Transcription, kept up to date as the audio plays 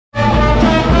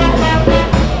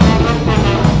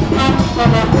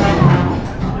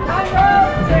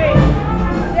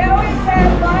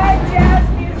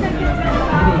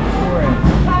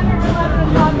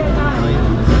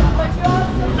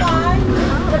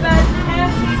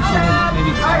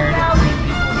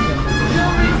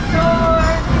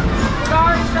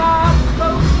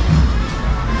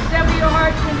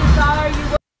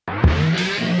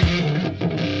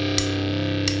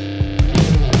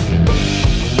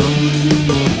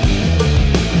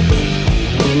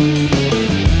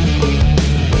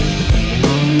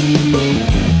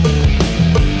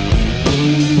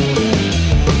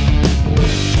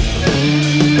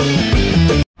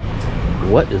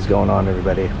What is going on,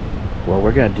 everybody? Well,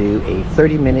 we're going to do a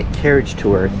 30-minute carriage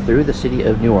tour through the city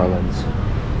of New Orleans.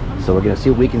 So we're going to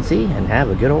see what we can see and have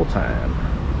a good old time.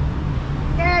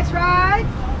 Carriage ride!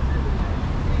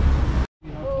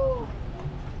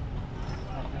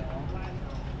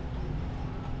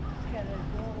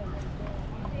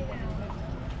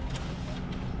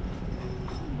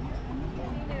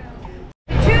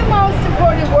 The two most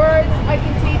important words I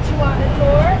can teach you on the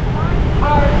tour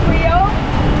are Creole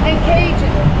and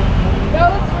Cajun.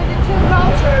 Those were the two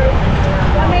cultures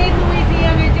that made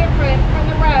Louisiana different from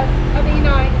the rest of the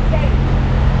United States.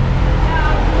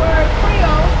 Now, the word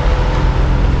Creole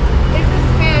is a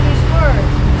Spanish word,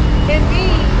 and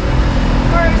being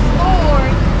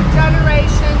firstborn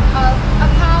generation of a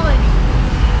colony.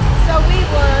 So we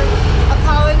were a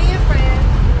colony of France,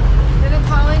 then a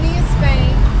colony of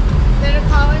Spain, then a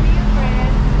colony of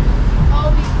France,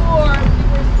 all before we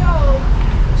were sold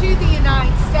to the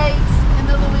United States in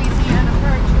the Louisiana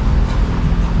Purchase.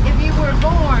 If you were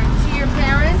born to your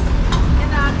parents in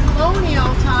that colonial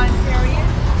time period,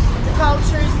 the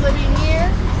cultures living here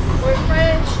were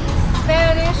French,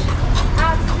 Spanish,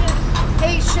 African,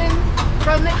 Haitian,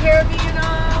 from the Caribbean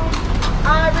Isles,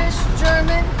 Irish,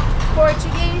 German,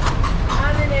 Portuguese,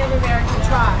 and the Native American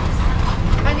tribes.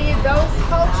 Any of those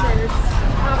cultures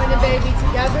having a baby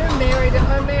together, married or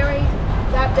unmarried,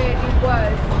 that baby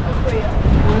was a Creole.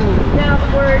 Now the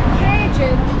word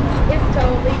Cajun is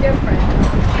totally different.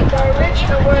 The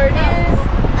original word is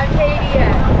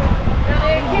Acadian. Now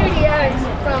the Acadians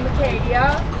are from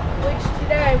Acadia, which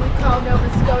today we call Nova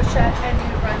Scotia and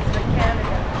New Brunswick,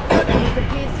 Canada. It was a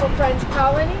peaceful French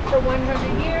colony for 100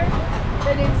 years.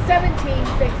 Then in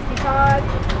 1765,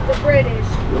 the British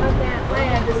on that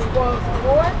land the spoils of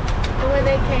war, and when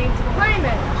they came to claim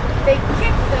it, they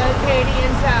kicked the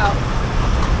Acadians out.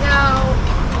 Now,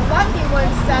 the lucky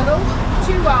ones settled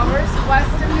 2 hours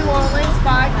west of New Orleans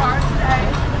by car today.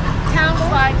 Towns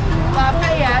like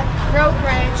Lafayette, Road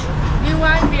Bridge, New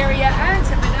Iberia, and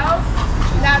Thibodeau.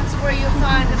 That's where you'll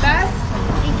find the best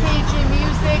in Cajun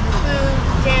music, food,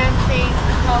 dancing,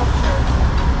 and culture.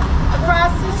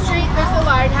 Across the street, there's a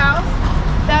lighthouse.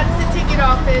 That's the ticket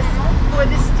office for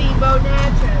the steamboat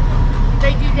Natchez.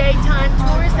 They do daytime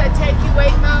tours that take you 8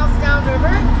 miles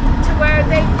downriver to where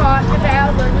they fought the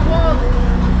Battle of New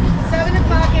Orleans. 7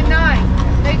 o'clock at night,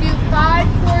 they do 5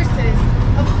 courses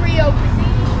of Creole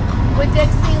cuisine with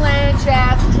Disneyland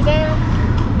jazz to them.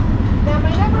 Now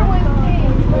my number one thing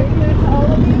to recommend to all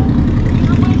of you,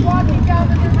 when walking down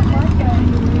the river this way,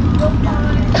 you'll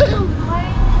find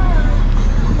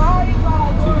Mardi Gras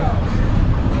World,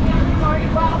 the Mardi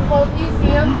Gras Folk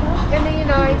Museum in the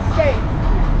United States.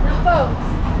 Folks,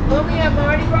 when we have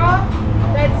Mardi Gras,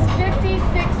 that's 56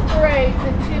 parades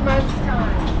in 2 months'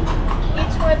 time.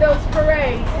 Each one of those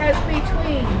parades has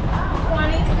between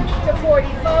 20 to 40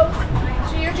 floats,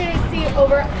 so you're going to see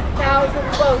over 1,000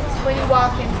 floats when you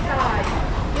walk inside.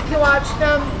 You can watch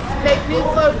them make new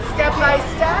floats step by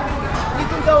step. You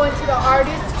can go into the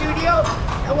artist studio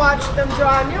and watch them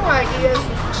draw new ideas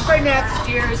for next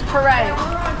year's parade.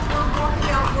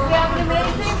 We have an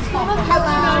amazing School of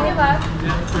Cooking on your left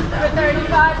for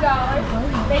 $35.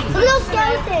 They teach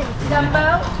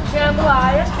Dumbo,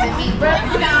 Jambalaya, bread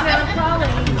pudding, and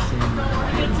praline. You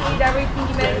get to eat everything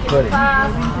you make in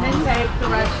class and take the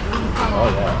rest of the home. Oh,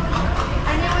 yeah.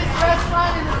 Our newest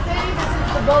restaurant in the city, this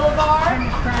is the Boulevard.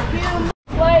 Hume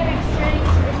Slave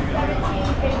Exchange in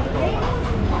 1788.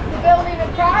 The building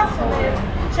across from it,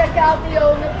 check out the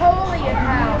old Napoleon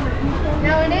House.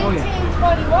 Now in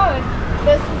 1821,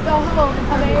 this was the home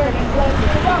of Aaron Road.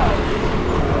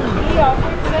 He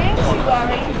offered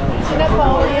sanctuary to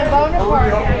Napoleon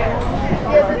Bonaparte.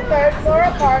 He has a 3rd floor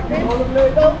apartment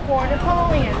built for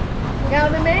Napoleon. Now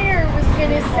the mayor was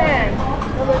going to send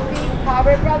the Lafitte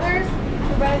Potter brothers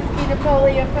to rescue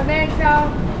Napoleon from exile.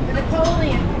 The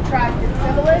Napoleon contracted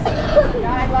syphilis,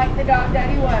 died like the dog that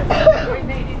he was, before he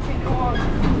made it to New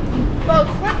Orleans.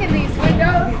 Folks, look in these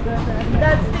windows.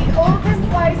 That's the oldest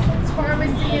licensed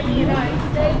pharmacy in the United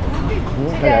States.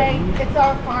 Today, it's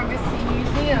our pharmacy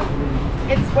museum.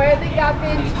 It's where they got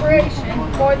the inspiration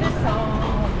for the song,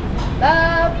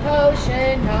 Love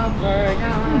Potion Number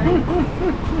 9.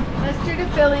 Mr.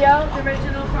 DeFilio, the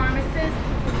original pharmacist,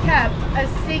 kept a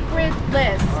secret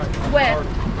list with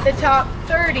the top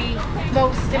 30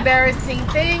 most embarrassing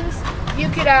things you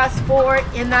could ask for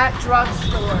in that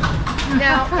drugstore.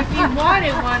 Now, if you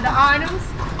wanted one of the items,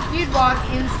 you'd walk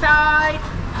inside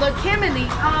look him in the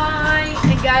eye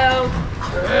and go,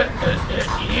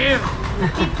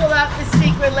 he'd pull out the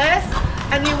secret list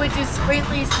and he would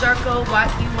discreetly circle what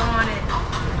he wanted.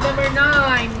 Number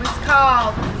 9 was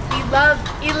called the Love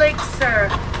Elixir.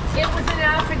 It was an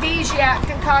aphrodisiac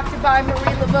concocted by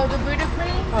Marie Laveau, the Buddha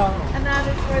Queen, and that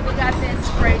is where they got the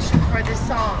inspiration for this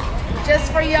song.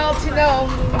 Just for y'all to know,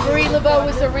 Marie Laveau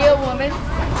was a real woman.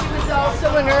 She was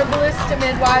also an herbalist, a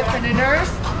midwife, and a nurse.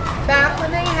 Back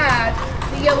when they had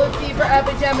the yellow fever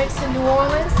epidemics in New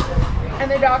Orleans, and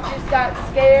the doctors got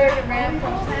scared and ran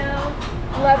from town,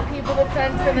 left people to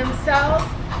fend for themselves.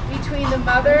 Between the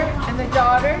mother and the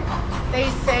daughter, they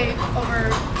saved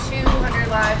over 200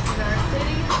 lives in our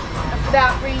city. And for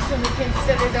that reason, we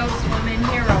consider those women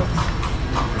heroes.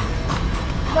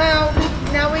 Well,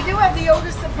 now we do have the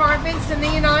oldest apartments in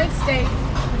the United States.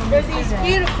 There's these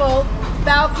beautiful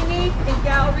balcony and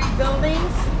gallery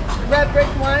buildings, red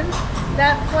brick ones,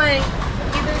 that flank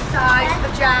either side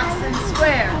of Jackson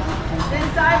Square. This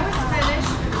side was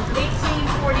finished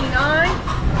 1849.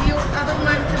 The other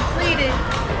one completed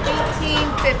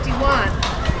 1851.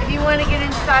 If you want to get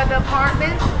inside the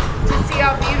apartments to see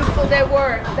how beautiful they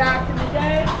were back in the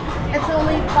day, it's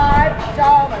only $5.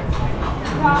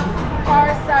 Across the far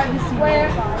side of the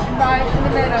square, and right in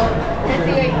the middle is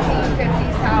the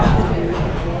 1850s house.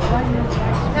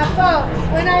 Now folks,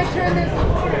 when I turn this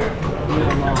corner,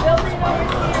 the building over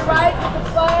to your right with the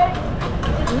flag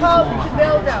is called the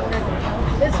Cabildo.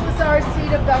 This was our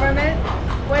seat of government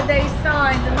when they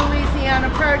signed the Louisiana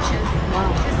Purchase,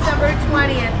 December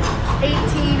 20th,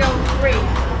 1803.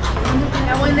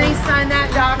 And when they signed that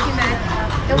document,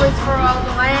 it was for all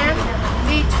the land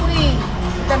between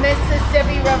the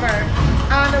Mississippi River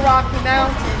on the Rocky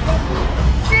Mountains.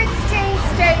 16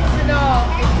 states in all,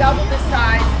 and double the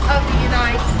size of the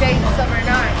United States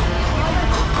overnight.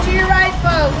 To your right,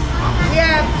 folks, we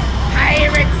have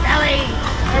Pirate Sally,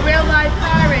 a real-life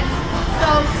pirate,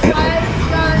 sold slaves,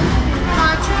 guns,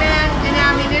 contraband, and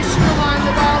ammunition along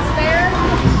the walls there.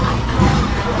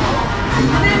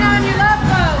 And then on your left,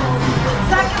 folks,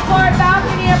 second floor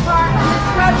balcony apartment,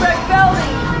 this red brick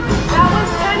building. That was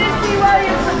Tennessee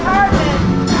Williams' apartment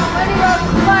when he wrote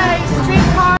the play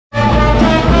Streetcar.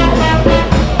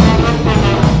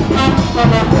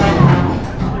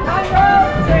 On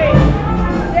Road Street,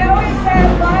 they always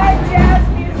had live jazz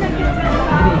music until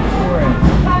about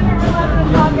 10 or 11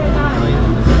 o'clock at night.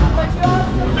 But you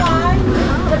also find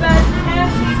the best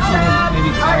antique shop,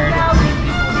 art gallery,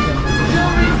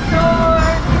 jewelry store,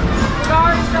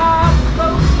 cigar shop,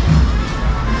 boat.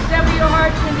 Whatever your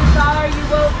heart can desire, you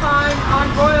will find on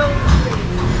Royal Street.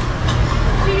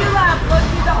 To your left, look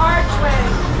through the archway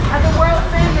at the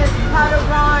world-famous Pat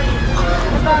O'Brien,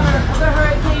 the gunner of the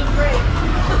Hurricane Bridge.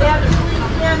 They have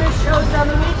Louisiana shows on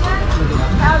the weekend.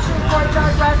 Casual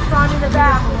Courtyard restaurant in the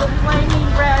back with a flaming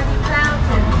red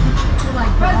fountain.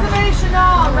 Preservation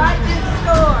Hall right next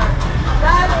door.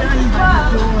 That is the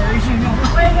club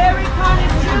where Harry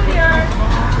Connick Jr.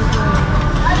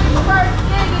 had his first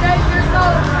gig at 8 years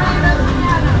old playing on the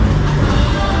piano.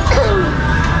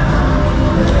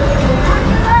 On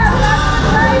your left, that's the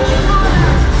crazy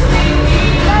corner. They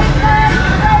play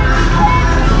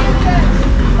crazy music.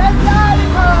 That's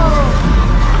Zydeco.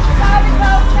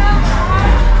 Zydeco soundtrack.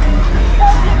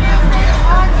 Country music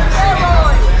on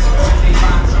steroids. It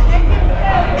consists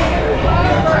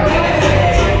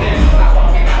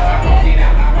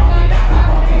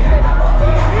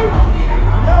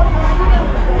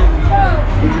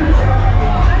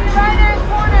right-hand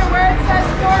corner where it says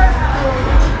Dorf,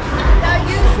 that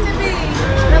used to be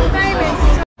the famous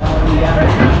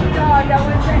dog that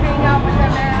went to hang out with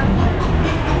their man.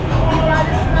 You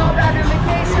gotta smell that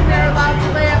invitation. They're allowed to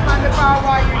lay up on the bar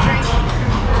while you're drinking.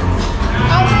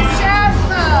 Oh, this jazz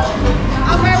club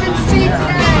on Bourbon Street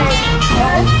today.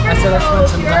 I said I spent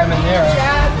some time in there.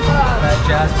 Jazz club. That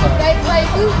jazz club. They play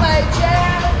bootleg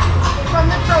jazz from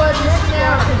the Prohibition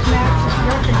era.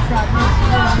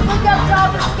 Look up to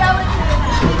all the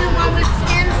skeletons, even one with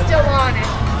skin still on it.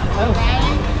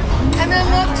 And then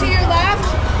look to your left,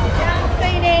 down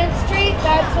St. Anne Street,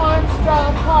 that's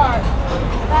Armstrong Park.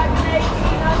 Back in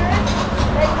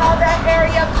 1800, they called that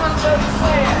area Congo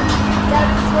Square. That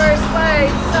is where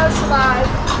slaves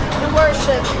socialized and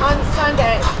worshiped on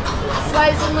Sunday.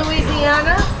 Slaves in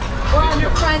Louisiana were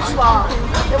under French law.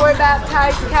 They were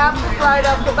baptized Catholic right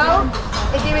off the boat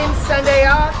and given Sunday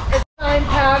off as sign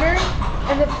pattern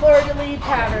and the fleur-de-lis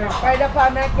pattern right up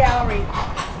on that gallery.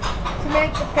 To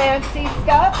make the fancy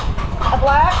stuff, a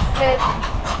blacksmith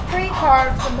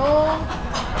pre-carves the mold.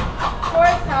 Of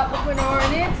course, not looking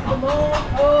on into the mold.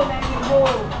 Oh, man, you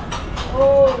mold.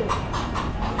 Oh.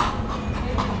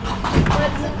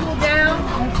 lets it cool down,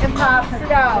 and pops it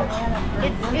out.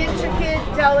 It's intricate,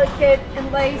 delicate,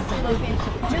 and lacy looking.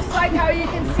 Just like how you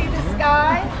can see the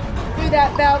sky through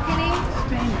that balcony.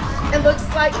 It looks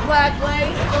like black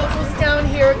lace. Locals down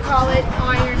here call it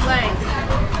iron lace.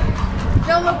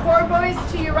 Don't look poor boys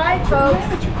to your right, folks.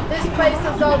 This place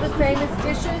has all the famous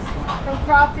dishes, from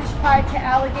crawfish pie to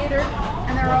alligator,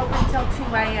 and they're open till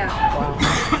 2 a.m.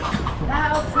 The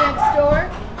house next door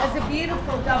has a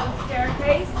beautiful double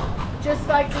staircase, just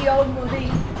like the old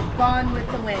movie Gone with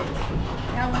the Wind.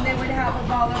 Now, when they would have a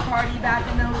baller party back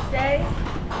in those days,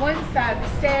 one side of the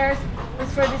stairs was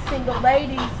for the single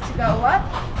ladies to go up,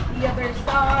 the other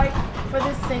side for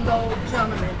the single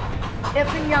gentlemen. If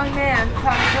a young man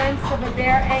caught a glimpse of a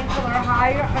bare ankle or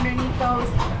higher underneath those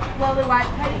lily white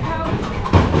petticoats,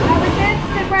 that was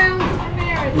Instagram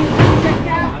marriage. The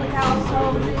Catholic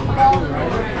household involved.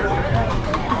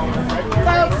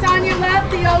 Folks, on your left,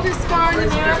 the oldest bar in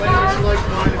America.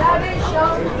 That is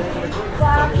shown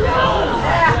black.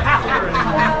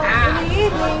 In the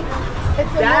evening,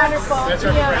 it's a wonderful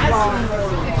piano bar.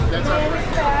 The man is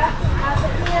back at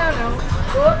the piano.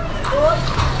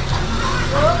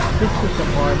 This is the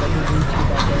bar that we went to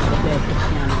that day, the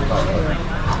piano.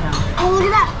 Oh, look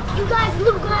at that. You guys,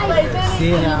 look, guys. Plays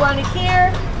anything you want to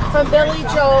hear, from Billy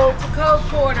Joel to Cole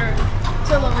Porter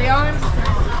to Louis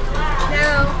Armstrong.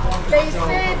 Now, they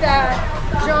say that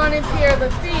John and Pierre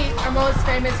Lafitte, our most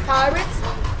famous pirates,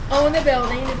 own the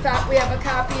building. In fact, we have a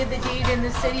copy of the deed in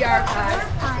the city archive.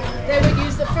 They would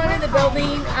use the front of the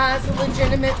building as a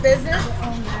legitimate business,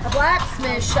 a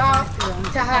blacksmith shop,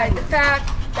 to hide the fact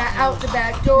that out the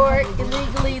back door,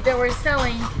 illegally, they were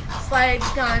selling slaves,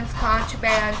 guns,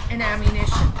 contraband, and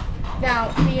ammunition.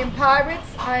 Now, being pirates,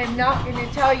 I am not going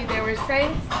to tell you they were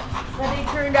saints, but they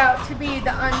turned out to be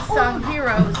the unsung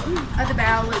heroes of the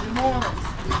Battle of New Orleans.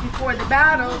 Before the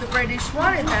battle, the British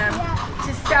wanted them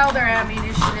to sell their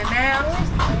ammunition in mass.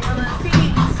 The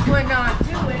Lafitte's would not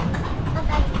do it.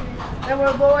 They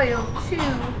were loyal to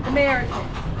Americans.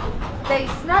 They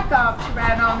snuck off to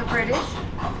rat on the British.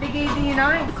 They gave the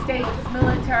United States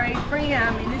military free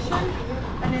ammunition,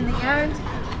 and in the end,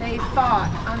 they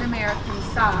fought on the American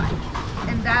side.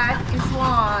 And that is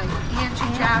why Andrew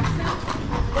Jackson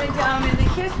went down in the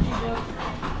history book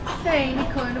saying he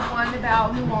couldn't have won the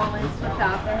Battle of New Orleans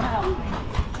without their help.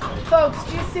 Folks,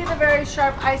 do you see the very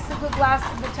sharp icicle glass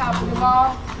at the top of the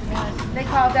wall? They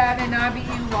call that an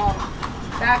IBU wall.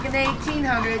 Back in the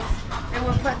 1800s, they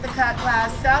would put the cut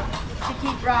glass up to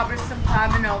keep robbers from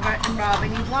climbing over and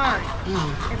robbing you blind.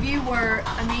 If you were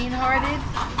a mean-hearted,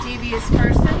 devious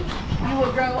person, you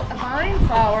would grow a vine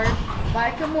flower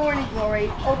like a morning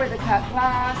glory over the cut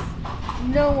glass.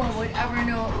 No one would ever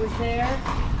know it was there.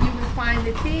 You would find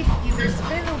the thief either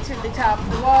spindled to the top of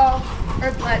the wall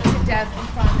or bled to death in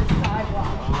front of the sidewalk.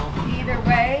 Either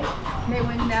way, they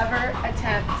would never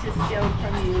attempt to steal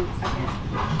from you again.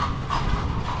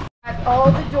 At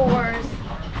all the doors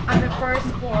on the first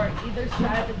floor, either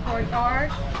side of the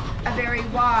courtyard, are very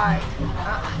wide.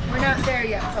 We're not there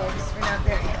yet, folks. We're not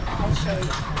there yet. I'll show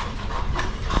you.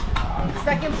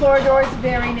 Second floor doors are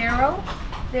very narrow.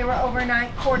 They were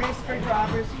overnight quarters for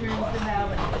drivers, grooms, and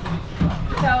valets.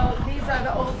 So these are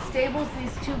the old stables,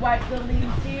 these two white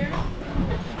buildings here.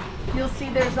 You'll see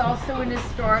there's also an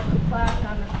historical plaque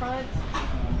on the front.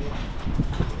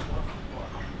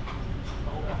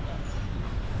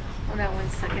 Hold on 1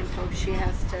 second, folks. She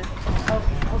has to.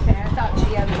 Okay, I thought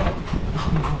she had to.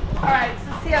 Alright,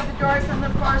 so see how the doors on the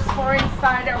first floor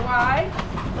inside are wide?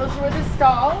 Those were the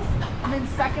stalls. And then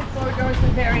second floor doors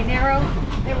were very narrow.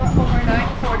 They were overnight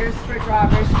quarters for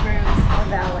drivers, grooms, or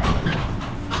valets.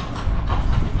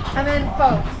 And then,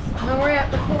 folks, when we're at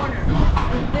the corner,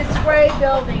 this gray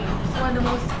building is one of the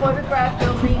most photographed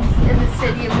buildings in the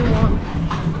city of New Orleans.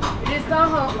 It is the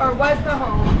home, or was the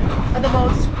home, of the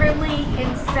most criminally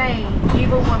insane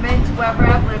evil woman to ever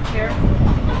have lived here.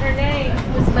 Her name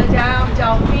was Madame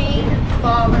Delphine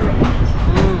Ballard.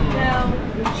 Now,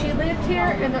 she lived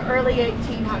here in the early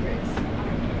 1800s.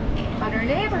 But her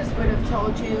neighbors would have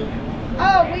told you,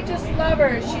 oh, we just love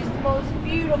her. She's the most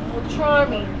beautiful,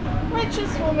 charming,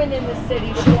 richest woman in the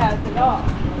city. She has it all.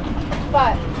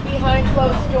 But behind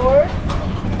closed doors,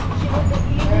 she was an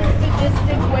evil,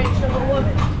 sadistic witch of a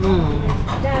woman.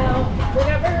 Now,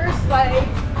 whenever her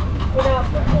slaves would not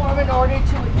perform an order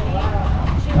to a king,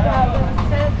 she would have them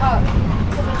sent up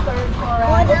to the third floor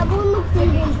to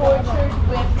be tortured,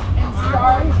 whipped, and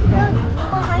starved to death.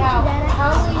 Now,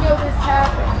 how do we know this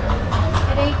happened?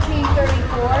 In 1834,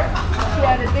 she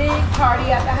had a big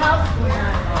party at the house one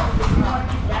night.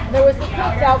 There was a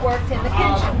cook that worked in the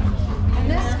kitchen.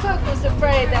 And this cook was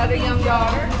afraid that her young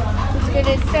daughter, whose going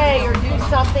to say or do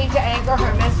something to anger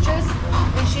her mistress.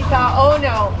 And she thought, oh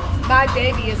no, my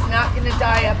baby is not going to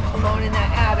die up alone in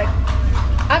that attic.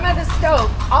 I'm at the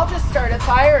stove. I'll just start a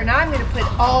fire and I'm going to put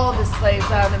all the slaves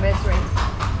out of misery.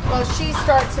 Well, she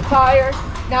starts a fire,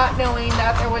 not knowing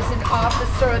that there was an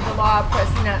officer of the law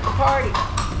present at the party.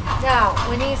 Now,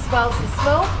 when he smells the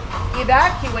smoke, he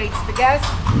evacuates the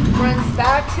guests, runs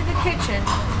back to the kitchen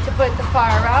to put the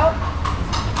fire out.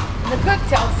 And the cook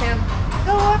tells him,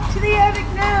 go up to the attic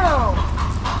now.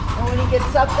 And when he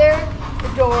gets up there,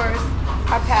 the doors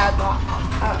are padlocked.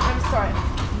 I'm sorry,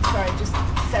 just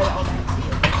said all that to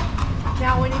you.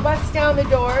 Now, when he busts down the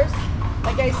doors,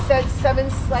 like I said, 7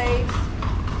 slaves,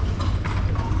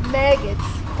 maggots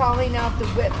crawling out the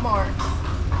whip marks,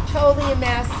 totally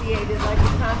emaciated like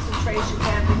a concentration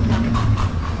camp.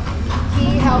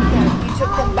 He helped them. He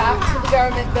took them back to the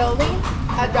government building,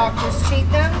 had doctors treat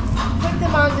them, put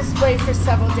them on display for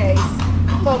several days.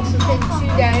 Folks, within 2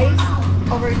 days,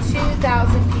 over 2,000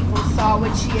 people saw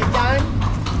what she had done.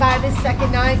 By the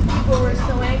second night, people were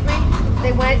so angry,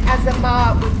 they went as a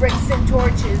mob with bricks and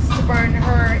torches to burn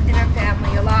her and her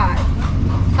family alive.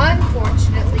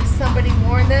 Unfortunately, somebody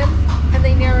warned them, and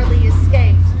they narrowly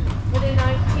escaped. But in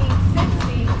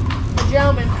 1960, a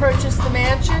gentleman purchased the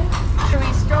mansion to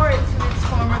restore it to its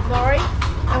former glory.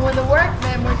 And when the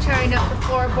workmen were tearing up the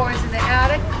floorboards in the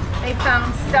attic, they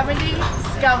found 70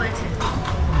 skeletons.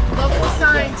 Local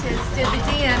scientists did the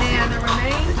DNA on the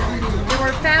remains. They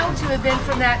were found to have been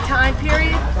from that time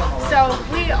period, so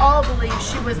we all believe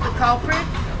she was the culprit.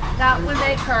 That would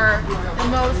make her the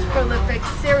most prolific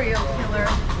serial killer,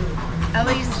 at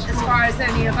least as far as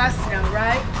any of us know,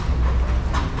 right?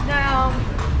 Now,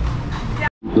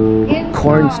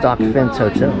 Cornstalk Fence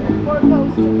Hotel.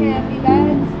 4-poster canopy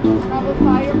beds, double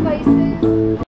fireplaces,